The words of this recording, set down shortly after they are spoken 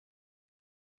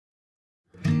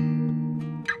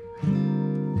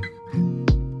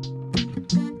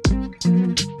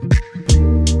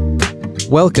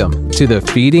Welcome to the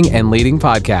Feeding and Leading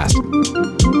Podcast,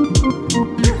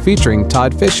 featuring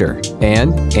Todd Fisher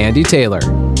and Andy Taylor,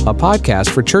 a podcast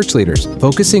for church leaders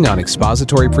focusing on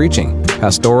expository preaching,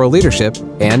 pastoral leadership,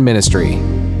 and ministry.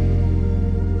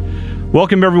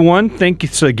 Welcome, everyone. Thank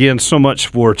you again so much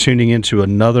for tuning into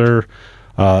another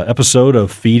episode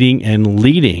of Feeding and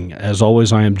Leading. As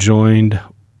always, I am joined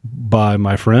by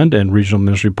my friend and regional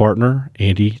ministry partner,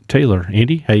 Andy Taylor.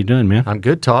 Andy, how you doing, man? I'm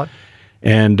good, Todd.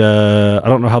 And I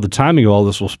don't know how the timing of all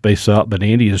this will space out, but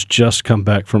Andy has just come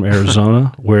back from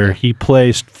Arizona, where he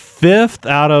placed fifth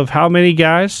out of how many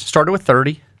guys? Started with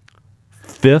 30.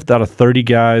 Fifth out of 30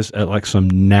 guys at like some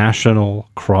national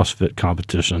CrossFit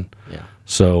competition. Yeah.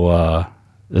 So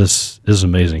this is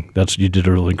amazing. You did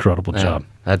a really incredible job.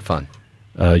 I had fun.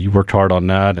 You worked hard on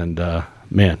that, and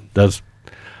man,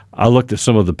 I looked at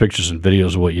some of the pictures and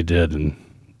videos of what you did, and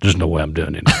there's no way I'm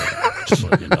doing anything. Just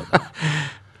let you know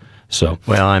that. So,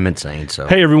 well, I'm insane. So,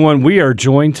 hey everyone, we are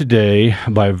joined today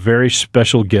by a very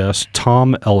special guest.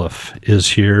 Tom Elliff is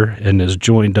here and has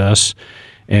joined us.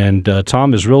 And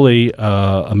Tom is really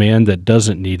a man that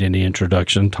doesn't need any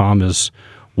introduction. Tom is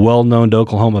well known to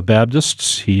Oklahoma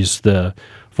Baptists. He's the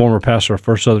former pastor of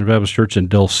First Southern Baptist Church in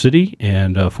Del City,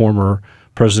 and former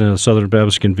president of the Southern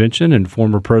Baptist Convention, and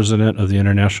former president of the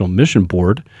International Mission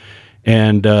Board.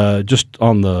 And just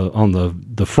on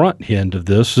the front end of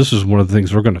this is one of the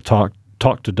things we're going to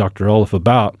talk to Dr. Elliff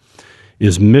about,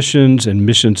 is missions and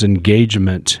missions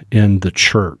engagement in the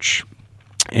church.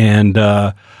 And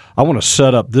I want to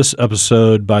set up this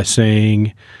episode by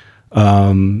saying,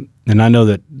 and I know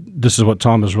that this is what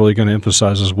Tom is really going to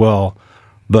emphasize as well,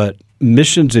 but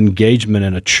missions engagement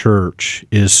in a church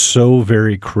is so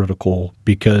very critical,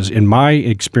 because in my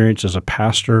experience as a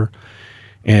pastor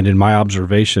and in my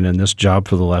observation in this job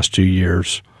for the last 2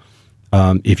 years,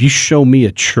 if you show me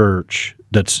a church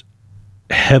that's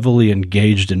heavily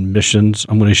engaged in missions,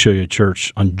 I'm going to show you a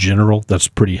church in general that's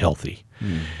pretty healthy.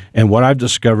 And what I've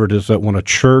discovered is that when a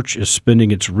church is spending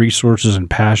its resources and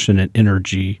passion and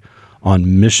energy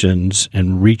on missions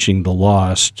and reaching the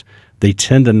lost, they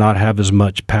tend to not have as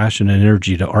much passion and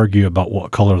energy to argue about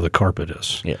what color the carpet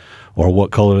is. Yeah. Or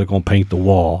what color they're going to paint the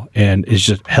wall. And it's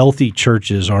just healthy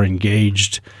churches are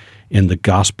engaged in the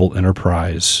gospel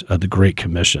enterprise of the Great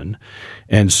Commission.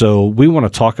 And so we want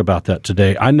to talk about that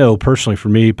today. I know personally for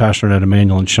me, pastoring at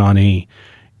Emmanuel in Shawnee,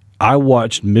 I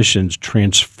watched missions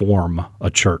transform a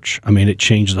church. I mean, it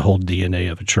changed the whole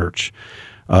DNA of a church.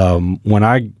 When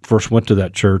I first went to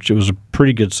that church, it was a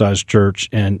pretty good-sized church,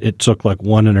 and it took like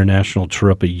one international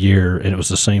trip a year, and it was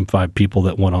the same 5 people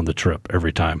that went on the trip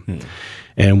every time.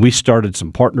 And we started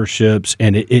some partnerships,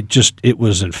 and it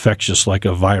was infectious like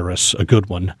a virus, a good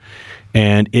one,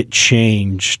 and it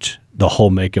changed the whole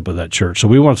makeup of that church. So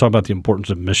we want to talk about the importance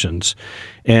of missions.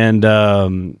 And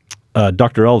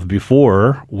Dr. Elliff,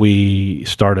 before we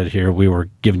started here, we were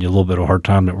giving you a little bit of a hard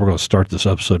time that we're going to start this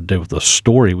episode today with a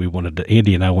story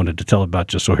Andy and I wanted to tell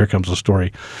about you. So here comes the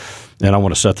story. And I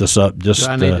want to set this up just... Do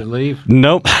I need to leave?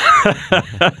 Nope.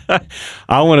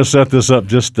 I want to set this up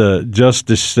just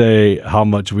to say how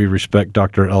much we respect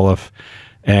Dr. Elliff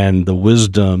and the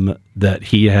wisdom that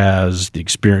he has, the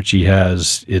experience he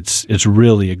has. It's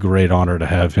really a great honor to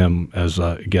have him as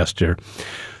a guest here.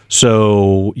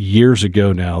 So years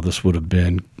ago now, this would have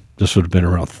been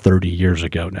around 30 years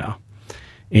ago now.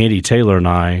 Andy Taylor and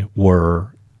I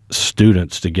were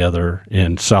students together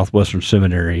in Southwestern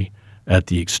Seminary at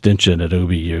the extension at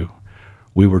OBU.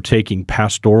 We were taking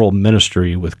pastoral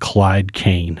ministry with Clyde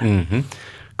Kane. Mm-hmm.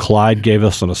 Clyde gave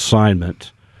us an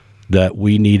assignment that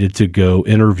we needed to go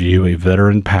interview a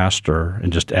veteran pastor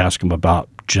and just ask him about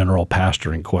general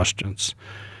pastoring questions.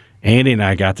 Andy and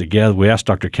I got together. We asked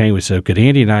Dr. Kane, we said, could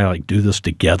Andy and I do this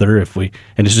together and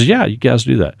he says, yeah, you guys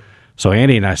do that. So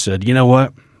Andy and I said, you know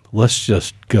what? Let's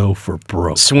just go for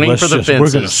broke. Swing for the fences. We're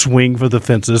going to swing for the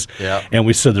fences. Yeah. And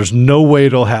we said, there's no way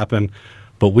it'll happen.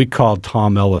 But we called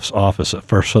Tom Elliff's office at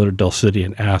First Southern Del City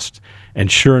and asked, and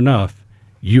sure enough,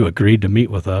 you agreed to meet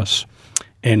with us.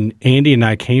 And Andy and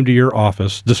I came to your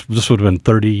office. This would have been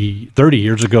 30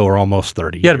 years ago, or almost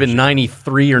 30 years. Yeah, it would have been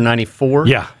 93 or 94.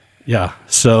 Yeah.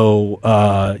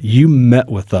 So you met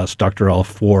with us, Dr. Elliff,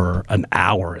 for an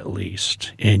hour at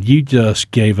least, and you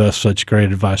just gave us such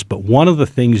great advice. But one of the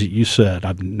things that you said,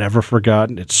 I've never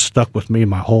forgotten, it's stuck with me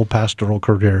my whole pastoral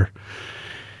career.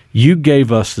 You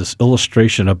gave us this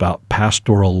illustration about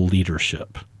pastoral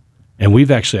leadership. And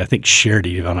we've actually, I think, shared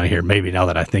it on here, maybe now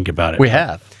that I think about it. We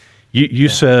have. You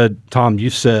said, Tom,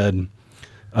 imagine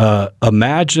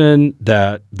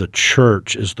that the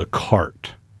church is the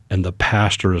cart and the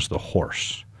pastor is the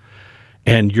horse.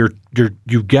 and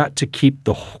you've got to keep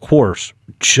the horse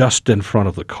just in front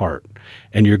of the cart,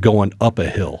 and you're going up a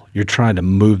hill. You're trying to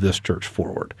move this church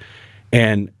forward.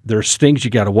 And there's things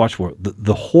you got to watch for.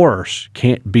 The horse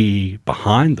can't be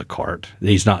behind the cart.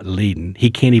 He's not leading. He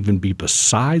can't even be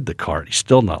beside the cart. He's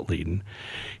still not leading.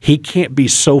 He can't be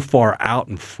so far out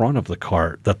in front of the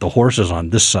cart that the horse is on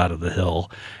this side of the hill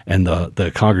and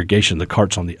the congregation, the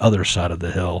cart's on the other side of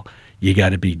the hill. You got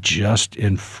to be just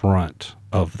in front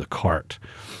of the cart.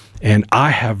 And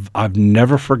I've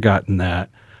never forgotten that.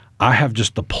 I have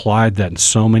just applied that in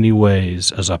so many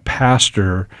ways. As a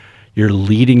pastor, you're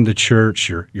leading the church,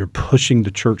 you're pushing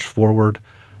the church forward,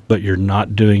 but you're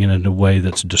not doing it in a way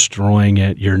that's destroying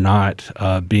it. You're not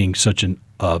being such an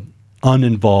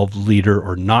uninvolved leader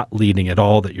or not leading at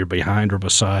all that you're behind or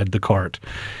beside the cart.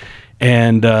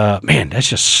 And man, that's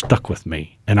just stuck with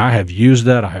me. And I have used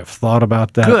that. I have thought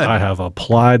about that. Good. I have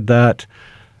applied that.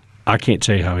 I can't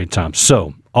tell you how many times.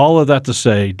 So all of that to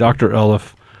say, Dr.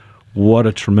 Elliff, what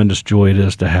a tremendous joy it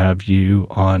is to have you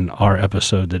on our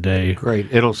episode today.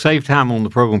 Great. It'll save time on the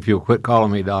program if you'll quit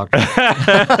calling me doctor.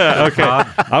 Okay.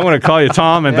 I'm going to call you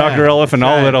Tom and Dr. Elliff, and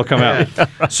all of it'll come out.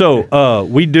 So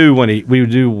we do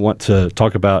want to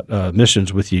talk about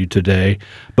missions with you today.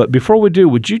 But before we do,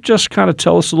 would you just kind of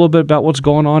tell us a little bit about what's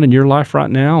going on in your life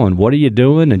right now, and what are you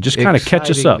doing, and just kind of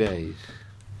catch us up. Days.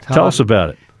 Tell us about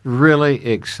it. Really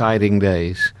exciting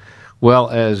days. Well,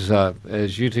 as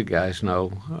you two guys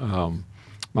know,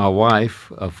 my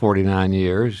wife of 49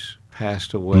 years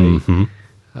passed away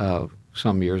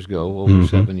some years ago, over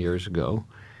 7 years ago,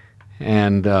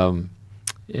 and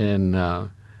in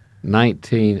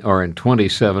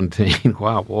 2017,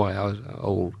 wow, boy, I was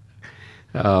old.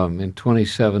 In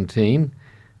 2017,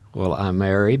 well, I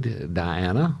married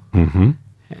Diana,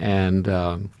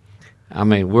 and I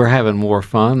mean, we're having more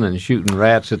fun than shooting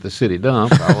rats at the city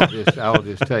dump. I will just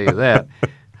tell you that.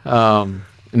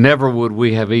 Never would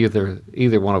we have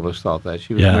either one of us thought that.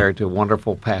 She was married to a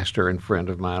wonderful pastor and friend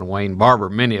of mine, Wayne Barber,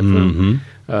 many of whom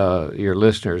your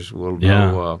listeners will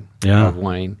know of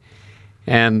Wayne.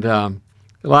 And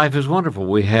life is wonderful.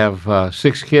 We have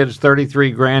 6 kids,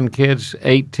 33 grandkids,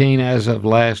 18 as of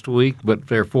last week, but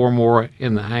there are 4 more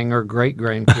in the hangar, great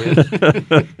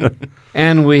grandkids.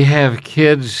 And we have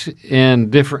kids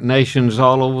in different nations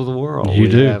all over the world. We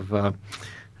have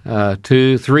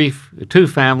two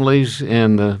families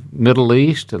in the Middle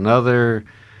East, another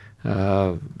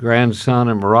grandson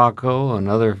in Morocco,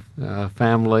 another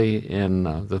family in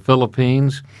the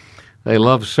Philippines. They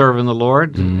love serving the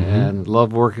Lord and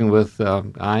love working with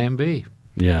IMB.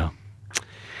 Yeah.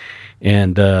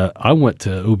 And I went to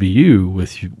OBU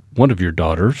with one of your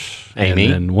daughters,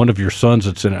 Amy, and one of your sons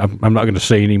that's in. I'm not going to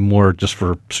say any more just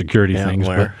for security things,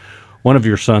 but one of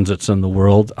your sons that's in the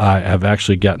world, I have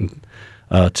actually gotten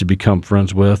to become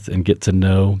friends with and get to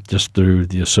know just through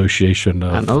the association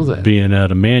of being at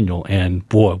Emmanuel. And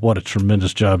boy, what a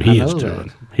tremendous job he is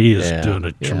doing. He is doing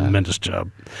a tremendous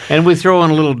job. And we throw in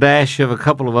a little dash of a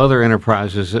couple of other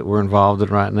enterprises that we're involved in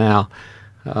right now.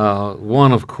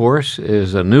 One, of course,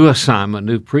 is a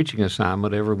new preaching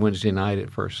assignment every Wednesday night at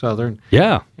First Southern.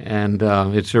 Yeah. And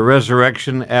it's a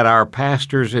resurrection at our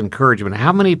pastor's encouragement.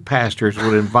 How many pastors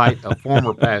would invite a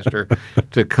former pastor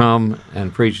to come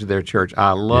and preach to their church?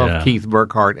 I love Keith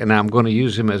Burkhart, and I'm going to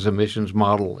use him as a missions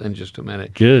model in just a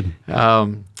minute. Good.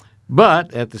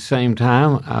 But at the same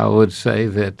time, I would say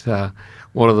that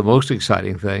one of the most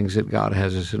exciting things that God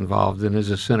has us involved in is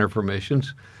a Center for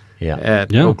Missions.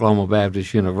 At Oklahoma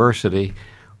Baptist University,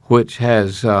 which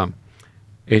has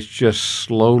it's just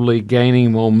slowly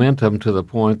gaining momentum to the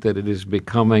point that it is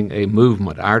becoming a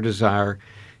movement. Our desire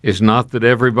is not that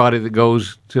everybody that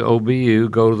goes to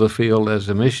OBU go to the field as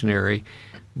a missionary,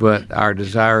 but our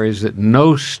desire is that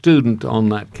no student on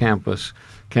that campus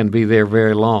can be there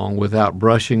very long without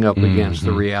brushing up against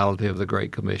the reality of the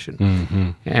Great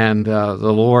Commission. And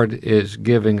the Lord is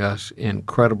giving us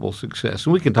incredible success.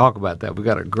 And we can talk about that. We've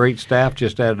got a great staff,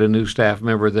 just added a new staff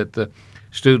member that the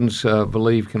students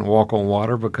believe can walk on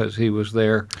water because he was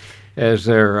there as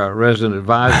their resident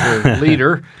advisor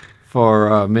leader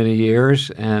for many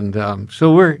years. And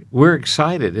so we're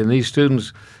excited. And these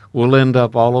students will end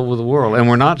up all over the world. And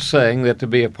we're not saying that to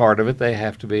be a part of it, they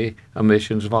have to be a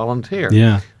missions volunteer.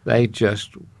 Yeah. They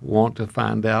just want to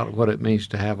find out what it means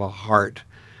to have a heart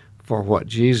for what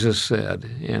Jesus said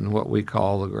in what we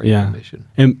call the Great Commission.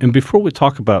 And before we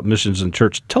talk about missions in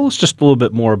church, tell us just a little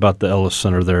bit more about the Elliff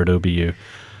Center there at OBU.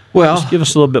 Well, just give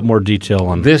us a little bit more detail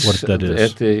on what that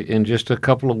is. In just a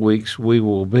couple of weeks, we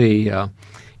will be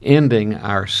ending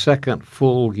our second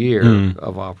full year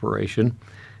of operation.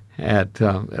 at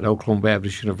Oklahoma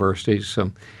Baptist University.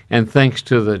 And thanks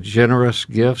to the generous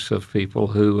gifts of people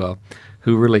who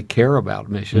really care about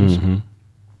missions,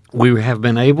 we have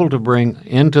been able to bring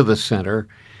into the center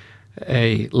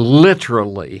a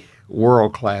literally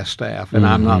world-class staff. And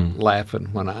I'm not laughing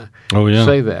when I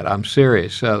say that. I'm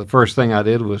serious. The first thing I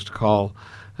did was to call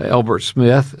Elbert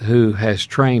Smith, who has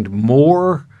trained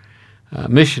more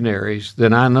missionaries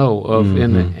than I know of.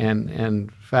 In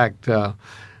fact,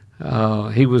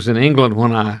 he was in England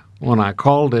when I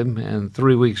called him, and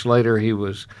 3 weeks later he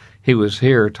was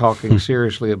here talking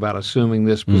seriously about assuming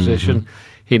this position.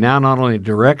 He now not only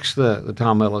directs the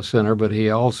Tom Ellis Center, but he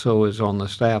also is on the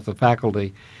staff, the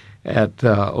faculty at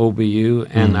OBU,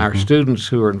 and our students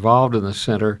who are involved in the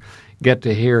center get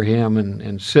to hear him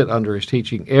and sit under his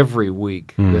teaching every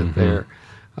week that they're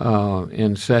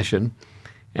in session.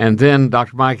 And then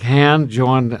Dr. Mike Hand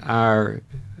joined our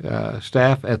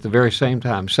staff at the very same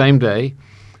time, same day.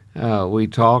 We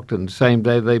talked, and same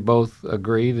day they both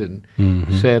agreed and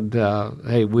said,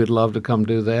 hey, we'd love to come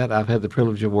do that. I've had the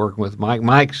privilege of working with Mike.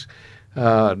 Mike's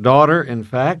daughter, in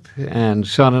fact, and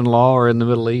son-in-law are in the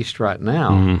Middle East right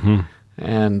now.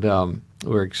 And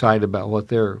we're excited about what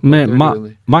they're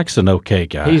doing. Mike's an okay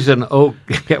guy. He's an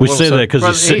okay. We say that because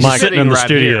he's sitting in the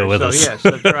studio with us. Yes,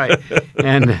 that's right.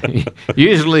 And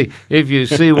usually, if you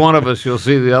see one of us, you'll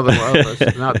see the other one of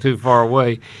us not too far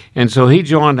away. And so he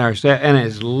joined our staff, and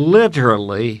it's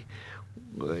literally,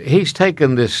 he's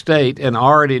taken this state and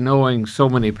already knowing so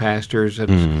many pastors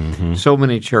and so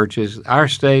many churches, our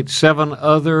state, 7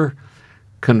 other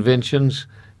conventions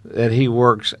that he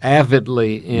works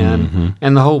avidly in,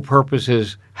 and the whole purpose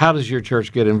is, how does your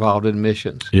church get involved in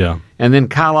missions? Yeah. And then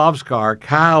Kyle Obskar,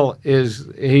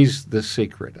 he's the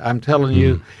secret. I'm telling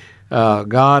you,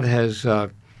 God has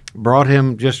brought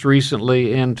him just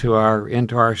recently into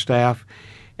our staff,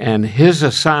 and his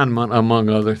assignment, among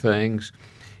other things,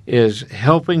 is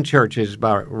helping churches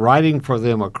by writing for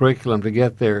them a curriculum to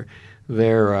get their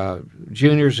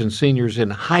juniors and seniors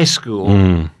in high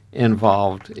school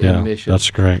involved in missions.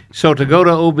 That's great. So to go to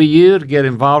OBU, to get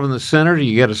involved in the center,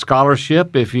 you get a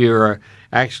scholarship if you're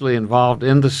actually involved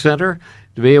in the center.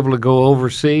 To be able to go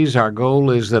overseas, our goal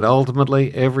is that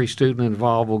ultimately every student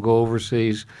involved will go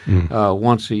overseas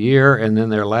once a year, and then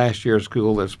their last year of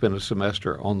school, they'll spend a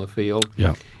semester on the field.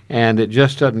 Yeah. And it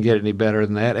just doesn't get any better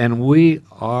than that. And we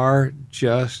are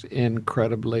just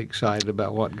incredibly excited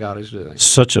about what God is doing.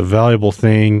 Such a valuable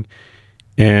thing.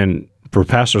 And for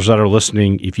pastors that are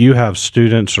listening, if you have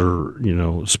students or,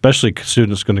 especially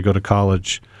students going to go to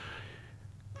college,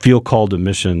 feel called to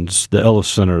missions, the Elliff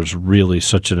Center is really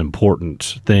such an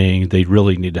important thing. They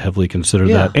really need to heavily consider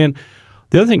that. And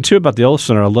the other thing, too, about the Elliff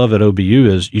Center I love at OBU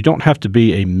is you don't have to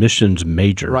be a missions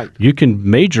major. Right. You can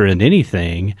major in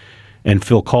anything and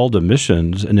feel called to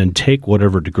missions, and then take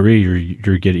whatever degree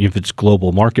you're getting, if it's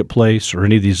global marketplace or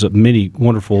any of these many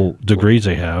wonderful degrees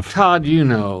they have. Todd, you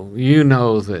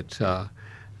know that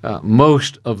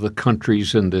most of the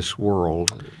countries in this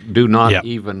world do not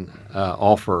even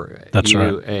offer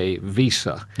a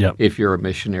visa if you're a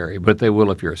missionary, but they will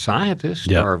if you're a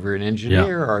scientist or if you're an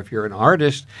engineer or if you're an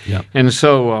artist. And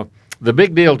so the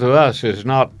big deal to us is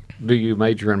not, do you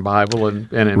major in Bible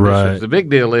and in missions? The big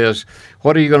deal is,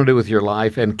 what are you going to do with your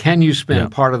life, and can you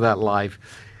spend part of that life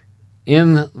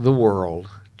in the world,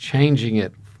 changing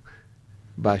it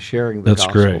by sharing the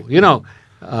gospel? That's great.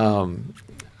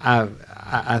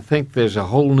 I think there's a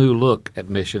whole new look at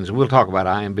missions. We'll talk about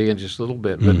IMB in just a little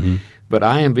bit, but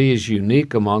IMB is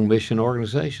unique among mission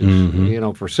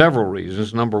organizations, for several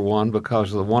reasons. Number one,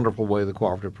 because of the wonderful way the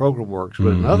cooperative program works,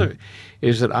 but another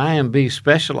is that IMB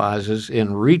specializes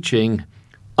in reaching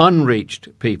unreached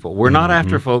people. We're not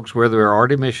after folks where there are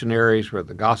already missionaries, where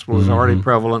the gospel is already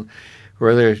prevalent,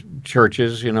 where there's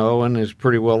churches, and is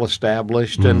pretty well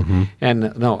established. And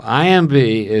no,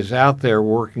 IMB is out there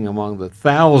working among the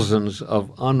thousands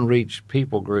of unreached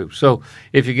people groups. So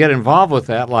if you get involved with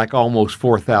that, like almost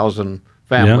 4,000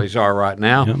 families are right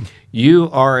now, you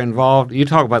are involved. You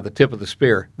talk about the tip of the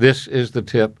spear. This is the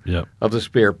tip of the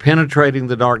spear, penetrating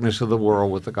the darkness of the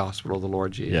world with the gospel of the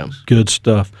Lord Jesus. Good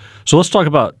stuff. So let's talk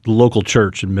about local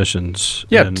church and missions.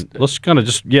 And let's kind of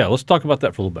let's talk about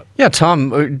that for a little bit. Yeah,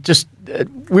 Tom,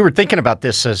 we were thinking about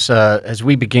this as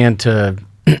we began to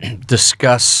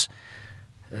discuss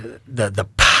the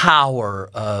power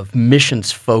of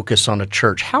missions focus on a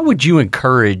church. How would you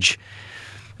encourage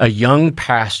a young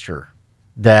pastor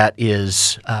that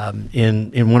is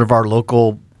in one of our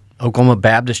local Oklahoma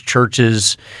Baptist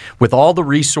churches, with all the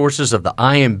resources of the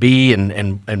IMB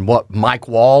and what Mike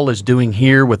Wall is doing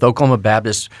here with Oklahoma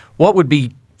Baptist? What would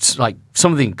be like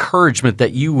some of the encouragement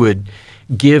that you would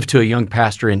give to a young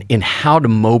pastor in how to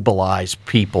mobilize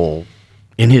people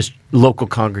in his local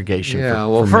congregation? Yeah, for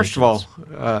well, first of missions?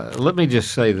 all, let me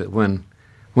just say that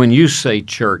when you say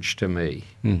church to me,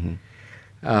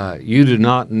 you do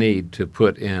not need to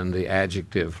put in the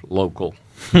adjective local.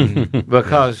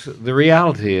 Because the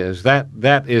reality is that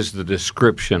is the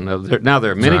description of now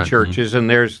there are many churches and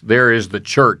there is the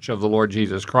church of the Lord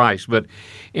Jesus Christ, but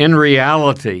in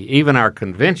reality even our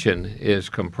convention is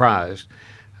comprised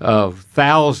of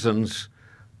thousands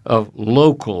of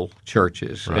local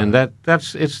churches, and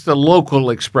it's the local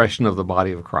expression of the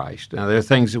body of Christ. Now there are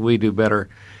things that we do better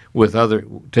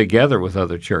together with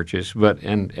other churches, but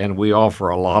and we offer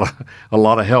a lot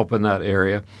of help in that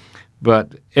area.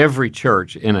 But every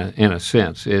church, in a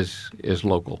sense, is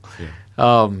local.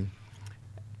 Yeah.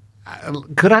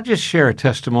 Could I just share a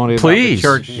testimony about the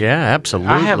church? Please. Yeah,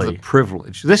 absolutely. I have the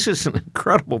privilege. This is an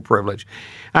incredible privilege.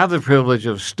 I have the privilege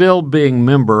of still being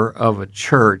member of a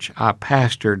church I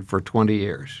pastored for 20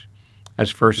 years.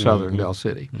 That's First Southern Del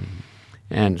City. Mm-hmm.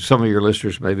 And some of your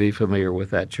listeners may be familiar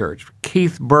with that church.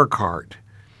 Keith Burkhart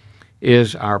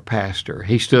is our pastor.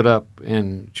 He stood up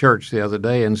in church the other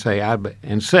day and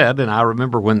said, and I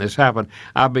remember when this happened,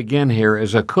 I began here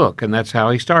as a cook, and that's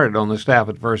how he started on the staff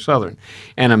at First Southern,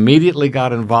 and immediately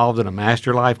got involved in a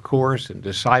Master Life course and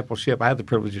discipleship. I had the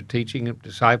privilege of teaching him,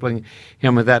 discipling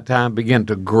him at that time, began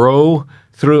to grow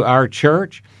through our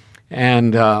church.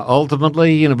 And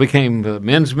ultimately, became the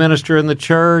men's minister in the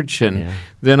church, and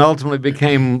then ultimately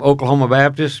became Oklahoma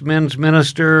Baptist men's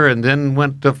minister, and then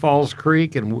went to Falls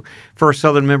Creek. And First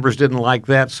Southern members didn't like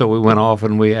that, so we went off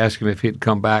and we asked him if he'd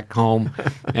come back home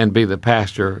and be the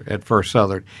pastor at First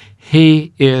Southern.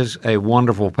 He is a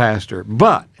wonderful pastor,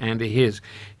 but Andy,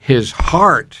 his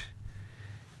heart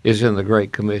is in the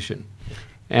Great Commission.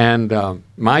 And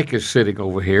Mike is sitting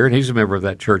over here, and he's a member of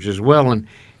that church as well,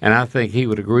 and I think he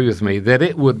would agree with me that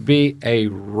it would be a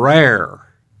rare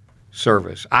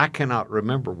service. I cannot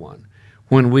remember one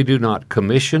when we do not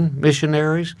commission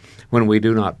missionaries, when we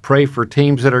do not pray for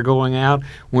teams that are going out,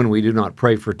 when we do not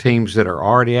pray for teams that are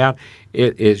already out.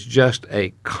 It is just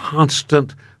a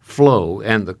constant flow,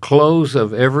 and the close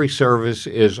of every service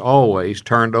is always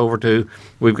turned over to,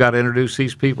 we've got to introduce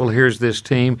these people, here's this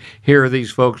team, here are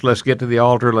these folks, let's get to the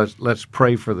altar, let's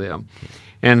pray for them.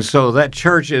 And so that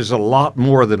church is a lot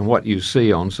more than what you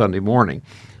see on Sunday morning.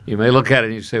 You may look at it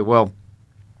and you say, well,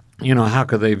 how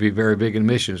could they be very big in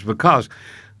missions? Because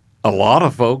a lot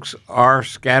of folks are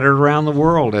scattered around the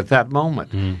world at that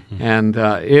moment. Mm-hmm. And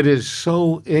it is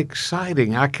so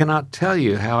exciting. I cannot tell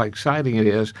you how exciting it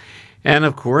is. And,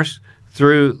 of course,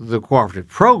 through the cooperative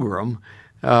program,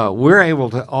 we're able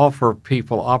to offer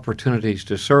people opportunities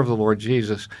to serve the Lord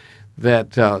Jesus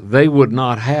that they would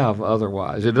not have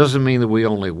otherwise. It doesn't mean that we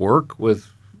only work with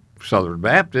Southern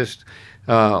Baptist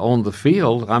on the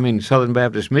field. I mean, Southern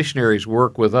Baptist missionaries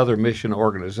work with other mission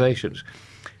organizations.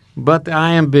 But the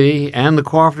IMB and the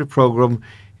cooperative program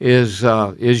is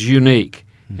unique.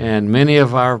 Mm-hmm. And many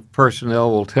of our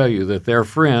personnel will tell you that their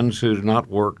friends who do not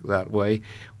work that way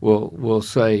will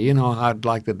say, I'd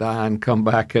like to die and come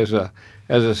back as a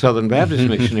Southern Baptist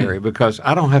missionary because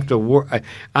I don't have to work.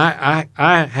 I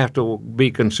have to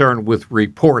be concerned with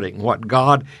reporting what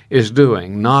God is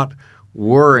doing, not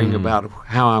worrying about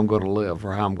how I'm going to live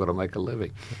or how I'm going to make a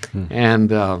living.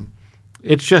 And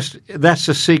it's just, that's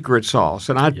the secret sauce.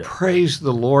 And I praise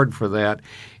the Lord for that.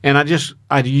 And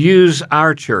I'd use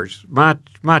our church, my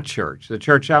church, the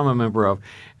church I'm a member of,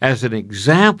 as an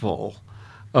example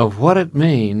of what it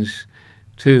means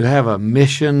to have a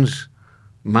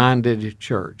missions-minded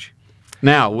church.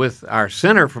 Now, with our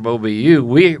center from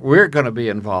OBU, we're going to be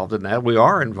involved in that. We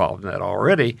are involved in that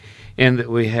already, in that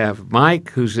we have Mike,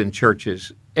 who's in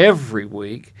churches every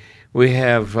week. We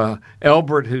have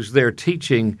Elbert, who's there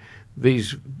teaching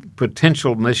these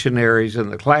potential missionaries in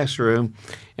the classroom.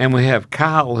 And we have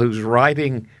Kyle, who's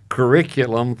writing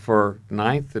curriculum for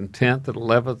 9th and 10th and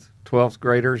 11th, 12th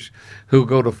graders who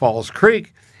go to Falls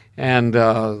Creek. And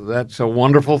that's a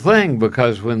wonderful thing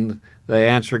because when they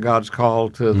answer God's call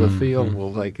to the field,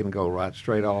 well, they can go right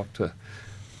straight off to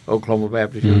Oklahoma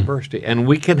Baptist University. And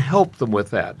we can help them with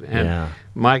that. And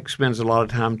Mike spends a lot of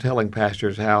time telling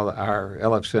pastors how our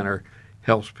Elliff Center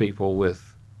helps people with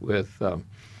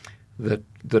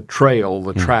the trail,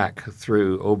 the track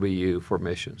through OBU for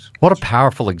missions. What a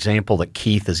powerful example that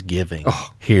Keith is giving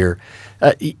here.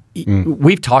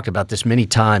 We've talked about this many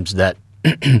times, that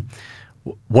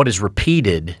what is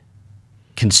repeated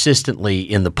consistently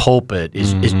in the pulpit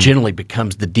is generally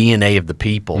becomes the DNA of the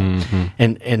people.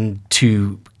 And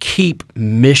to keep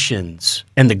missions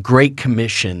and the Great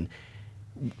Commission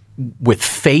with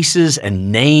faces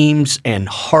and names and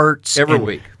hearts every and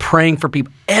week, praying for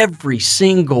people every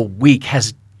single week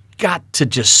has got to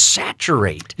just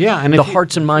saturate the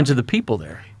hearts and minds of the people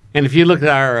there. And if you look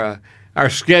at our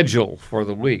schedule for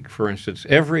the week, for instance,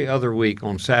 every other week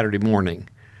on Saturday morning,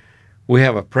 we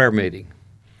have a prayer meeting.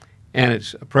 And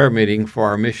it's a prayer meeting for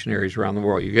our missionaries around the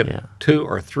world. You get 2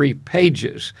 or 3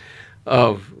 pages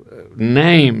of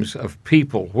names of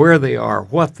people, where they are,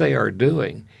 what they are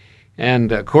doing.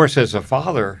 And, of course, as a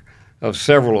father of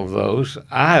several of those,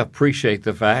 I appreciate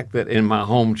the fact that in my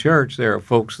home church there are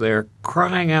folks there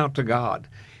crying out to God.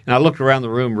 And I looked around the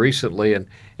room recently, and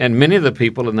many of the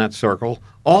people in that circle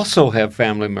also have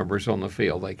family members on the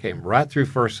field. They came right through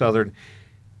First Southern.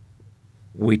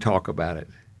 We talk about it.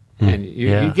 And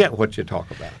you get what you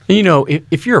talk about. You know,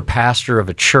 if you're a pastor of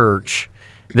a church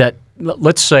that,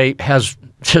 let's say, has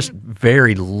just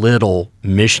very little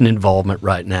mission involvement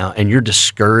right now, and you're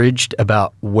discouraged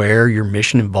about where your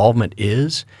mission involvement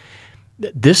is,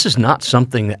 this is not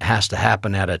something that has to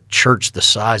happen at a church the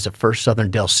size of First Southern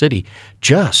Del City.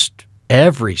 Just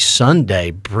every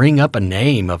Sunday, bring up a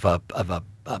name of a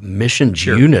missions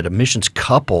unit, a missions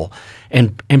couple,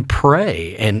 and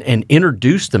pray and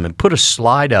introduce them and put a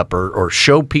slide up or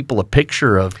show people a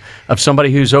picture of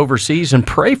somebody who's overseas and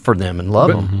pray for them and love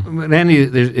them. But Andy,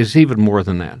 it's even more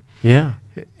than that. Yeah.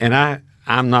 And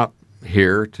I'm not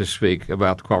here to speak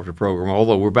about the cooperative program,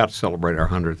 although we're about to celebrate our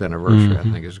 100th anniversary, I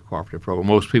think, as a cooperative program.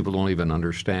 Most people don't even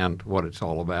understand what it's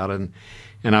all about, and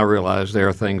I realize there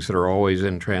are things that are always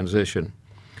in transition.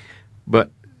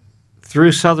 But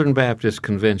through Southern Baptist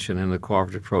Convention and the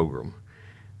cooperative program,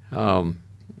 and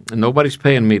nobody's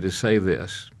paying me to say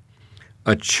this,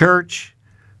 a church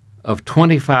of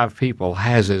 25 people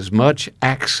has as much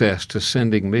access to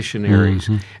sending missionaries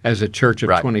as a church of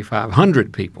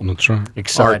 2,500 people. That's right.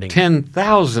 Exciting. Or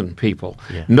 10,000 people.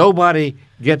 Yeah. Nobody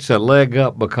gets a leg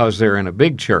up because they're in a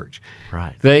big church.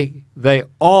 Right. They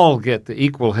all get the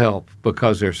equal help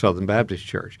because they're Southern Baptist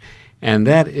Church. And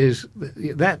that is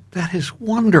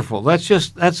wonderful.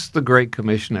 That's the Great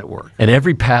Commission at work. And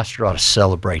every pastor ought to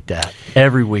celebrate that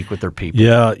every week with their people.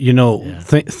 Yeah,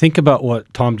 think about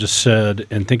what Tom just said,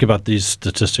 and think about these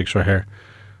statistics right here.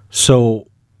 So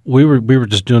we were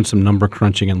just doing some number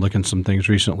crunching and looking at some things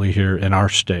recently here in our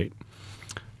state.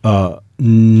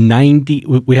 90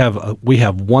 we have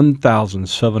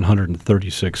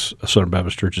 1,736 Southern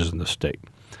Baptist churches in the state.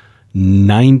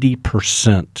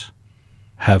 90%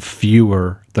 have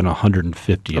fewer than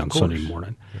 150 on Sunday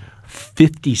morning.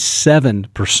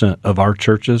 57% of our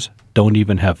churches don't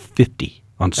even have 50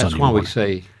 on Sunday morning. That's why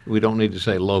we say we don't need to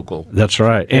say local. That's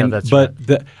right.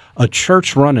 A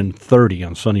church running 30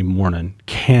 on Sunday morning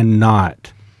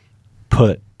cannot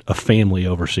put a family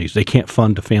overseas. They can't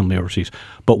fund a family overseas.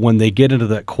 But when they get into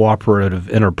that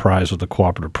cooperative enterprise with the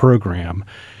cooperative program,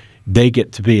 they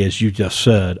get to be, as you just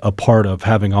said, a part of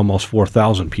having almost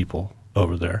 4,000 people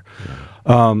over there. Yeah.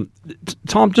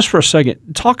 Tom, just for a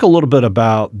second, talk a little bit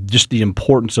about just the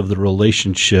importance of the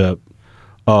relationship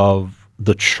of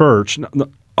the church,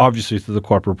 obviously through the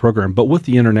cooperative program, but with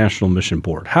the International Mission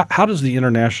Board. How does the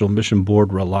International Mission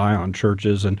Board rely on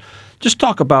churches? And just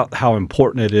talk about how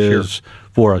important it is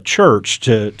for a church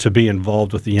to be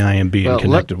involved with the IMB and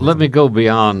connected with Let them. me go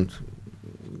beyond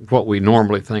what we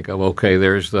normally think of. Okay,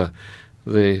 there's the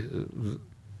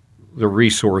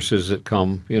resources that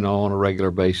come, on a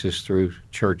regular basis through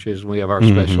churches. We have our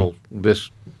special this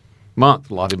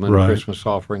month, Lottie Moon Christmas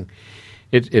offering.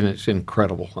 It's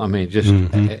incredible. I mean, just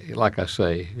like I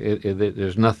say,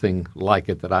 there's nothing like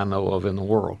it that I know of in the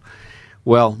world.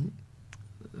 Well,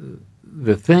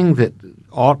 the thing that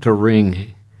ought to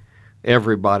ring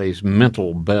everybody's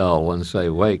mental bell and say,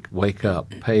 wake up,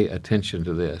 pay attention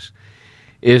to this,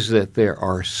 is that there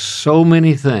are so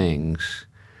many things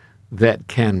that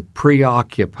can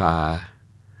preoccupy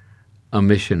a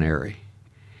missionary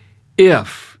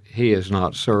if he is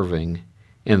not serving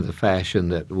in the fashion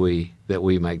that we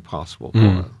make possible for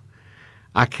him.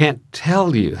 I can't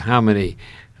tell you how many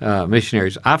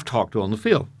missionaries I've talked to on the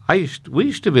field. We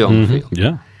used to be on the field.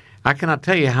 Yeah. I cannot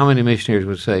tell you how many missionaries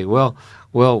would say, well,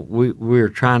 we're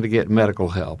trying to get medical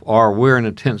help, or we're in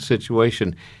a tense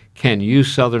situation. Can you,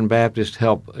 Southern Baptist,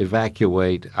 help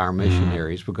evacuate our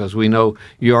missionaries? Because we know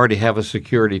you already have a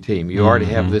security team. You already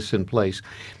have this in place.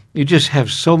 You just have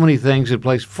so many things in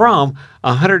place from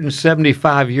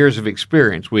 175 years of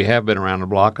experience. We have been around the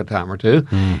block a time or two.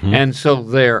 And so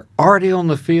they're already on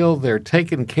the field. They're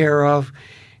taken care of.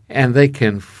 And they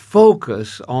can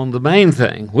focus on the main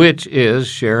thing, which is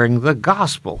sharing the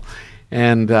gospel.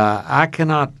 And I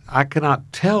cannot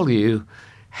tell you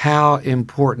how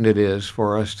important it is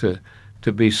for us to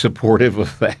to be supportive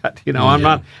of that.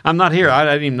 I'm not here. I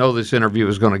didn't even know this interview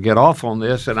was going to get off on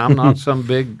this, and I'm not some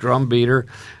big drum beater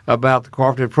about the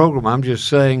cooperative program. I'm just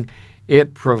saying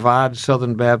it provides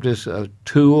Southern Baptists a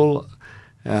tool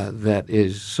that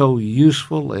is so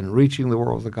useful in reaching the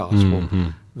world with the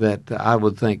gospel that I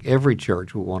would think every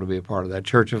church would want to be a part of that.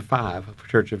 Church of 5, a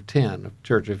church of 10, a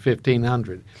church of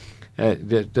 1,500.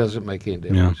 It doesn't make any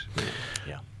difference.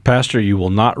 Yeah. Pastor, you will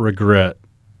not regret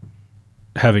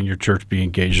having your church be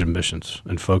engaged in missions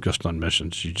and focused on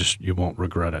missions. You won't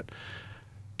regret it.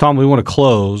 Tom, we want to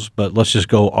close, but let's just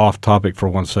go off topic for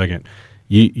 1 second.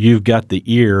 You've got the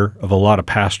ear of a lot of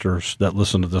pastors that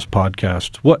listen to this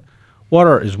podcast. What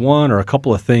is one or a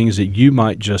couple of things that you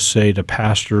might just say to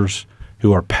pastors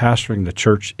who are pastoring the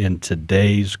church in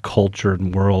today's culture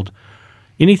and world?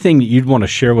 Anything that you'd want to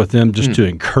share with them just to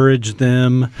encourage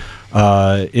them?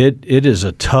 It is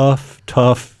a tough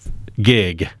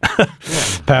gig,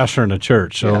 pastoring a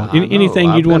church. So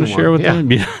anything you'd want to share with them?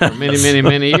 For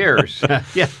many years.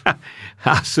 Yeah.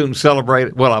 I soon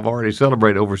celebrate. Well, I've already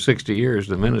celebrated over 60 years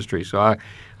in the ministry, so I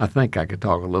think I could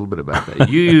talk a little bit about that.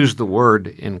 You used the word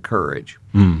encourage.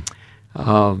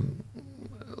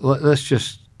 Let's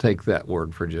just take that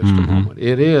word for just a moment.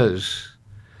 It is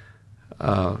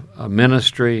a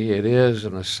ministry. It is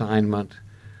an assignment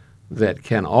that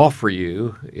can offer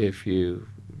you, if you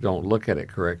don't look at it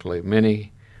correctly,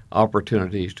 many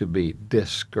opportunities to be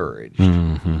discouraged.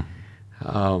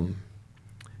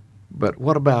 But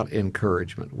what about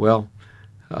encouragement? Well,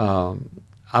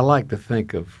 I like to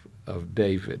think of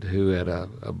David, who had a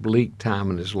bleak time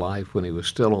in his life when he was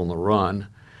still on the run,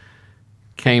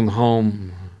 came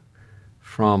home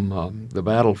from the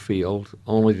battlefield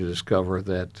only to discover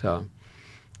that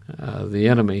the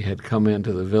enemy had come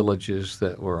into the villages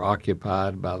that were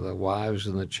occupied by the wives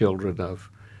and the children of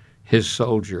his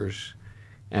soldiers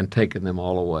and taken them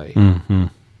all away.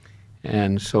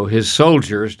 And so his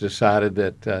soldiers decided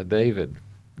that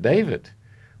David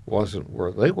wasn't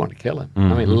worth. They wanted to kill him.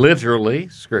 I mean, literally,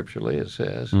 scripturally, it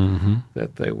says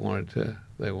that they wanted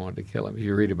to kill him.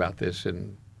 You read about this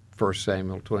in 1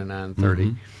 Samuel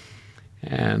 29:30,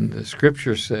 and the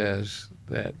scripture says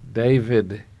that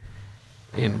David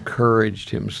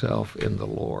encouraged himself in the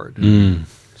Lord.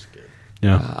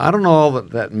 Yeah. I don't know all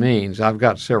that means. I've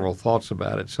got several thoughts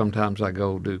about it. Sometimes I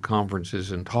go do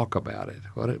conferences and talk about it,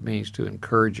 what it means to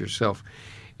encourage yourself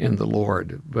in the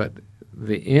Lord. But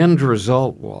the end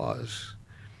result was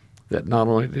that not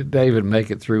only did David make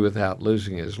it through without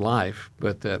losing his life,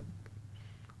 but that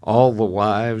all the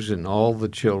wives and all the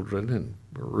children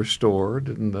were restored,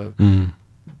 and the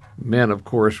men, of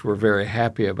course, were very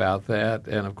happy about that.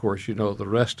 And, of course, the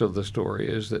rest of the story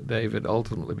is that David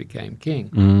ultimately became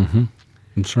king.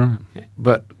 That's right.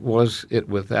 But was it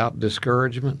without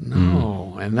discouragement?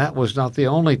 No. And that was not the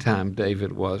only time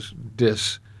David was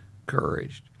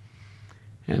discouraged.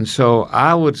 And so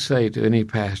I would say to any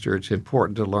pastor, it's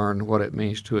important to learn what it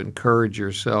means to encourage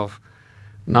yourself,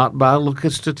 not by looking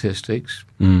at statistics,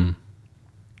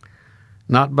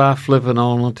 not by flipping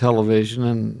on the television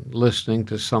and listening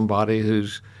to somebody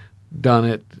who's done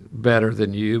it better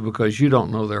than you, because you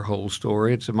don't know their whole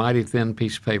story. It's a mighty thin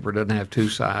piece of paper, doesn't have two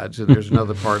sides, and there's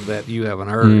another part of that you haven't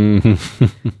heard.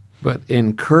 But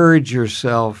encourage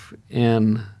yourself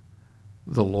in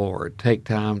the Lord. Take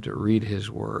time to read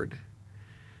His Word.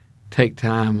 Take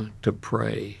time to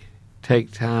pray.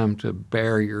 Take time to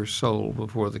bare your soul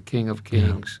before the King of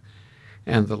Kings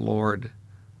and the Lord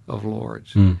of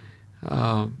Lords.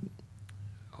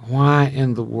 Why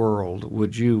in the world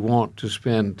would you want to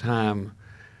spend time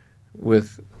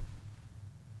with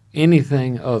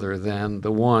anything other than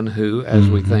the one who, as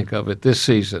we think of it this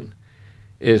season,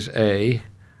 is a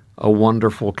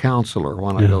wonderful counselor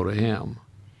when I go to him?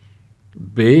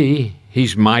 B,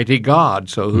 he's mighty God,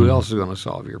 so who else is going to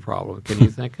solve your problem? Can you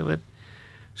think of it?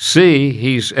 C,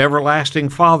 he's everlasting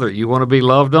Father. You want to be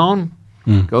loved on?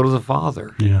 Go to the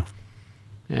Father. Yeah.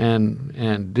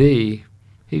 And D,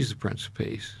 he's the Prince of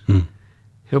Peace.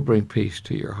 He'll bring peace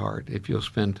to your heart if you'll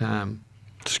spend time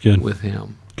with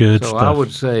him. Good so stuff. I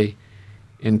would say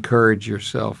encourage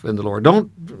yourself in the Lord.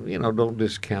 Don't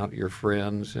discount your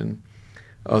friends and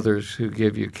others who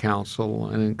give you counsel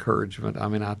and encouragement. I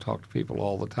mean, I talk to people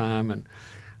all the time, and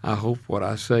I hope what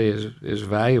I say is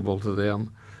valuable to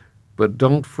them. But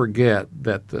don't forget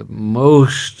that the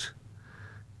most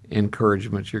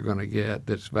encouragement you're going to get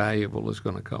that's valuable is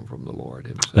going to come from the Lord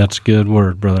Himself. That's a good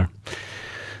word, brother.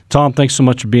 Tom, thanks so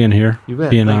much for being here. You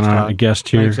bet. Being Thanks, on our Todd. guest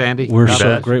here. Thanks, Andy. We're God so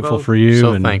bless you grateful both. for you.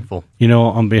 So and, thankful.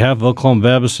 On behalf of Oklahoma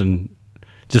Baptist and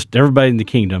just everybody in the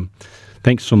kingdom,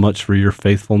 thanks so much for your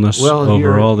faithfulness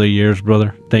over all the years,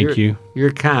 brother. Thank you.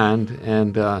 You're kind,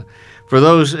 and For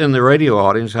those in the radio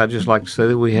audience, I'd just like to say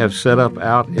that we have set up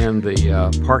out in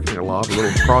the parking lot a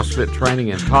little CrossFit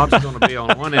training, and Todd's going to be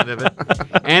on one end of it,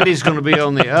 Andy's going to be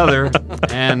on the other,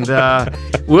 and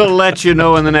we'll let you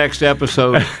know in the next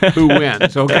episode who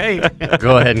wins, okay?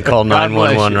 Go ahead and call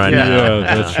 911 right now. Yeah,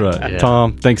 that's right. Yeah.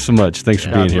 Tom, thanks so much. Thanks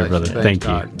for being here, brother. Thanks,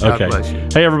 Thank you. Todd. God bless you.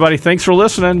 Hey, everybody, thanks for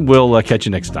listening. We'll catch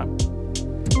you next time.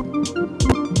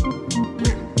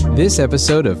 This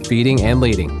episode of Feeding and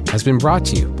Leading has been brought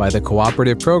to you by the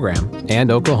Cooperative Program and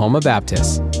Oklahoma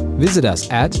Baptist. Visit us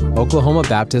at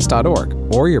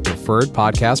oklahomabaptist.org or your preferred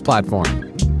podcast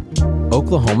platform.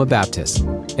 Oklahoma Baptist,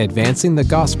 advancing the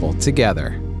gospel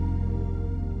together.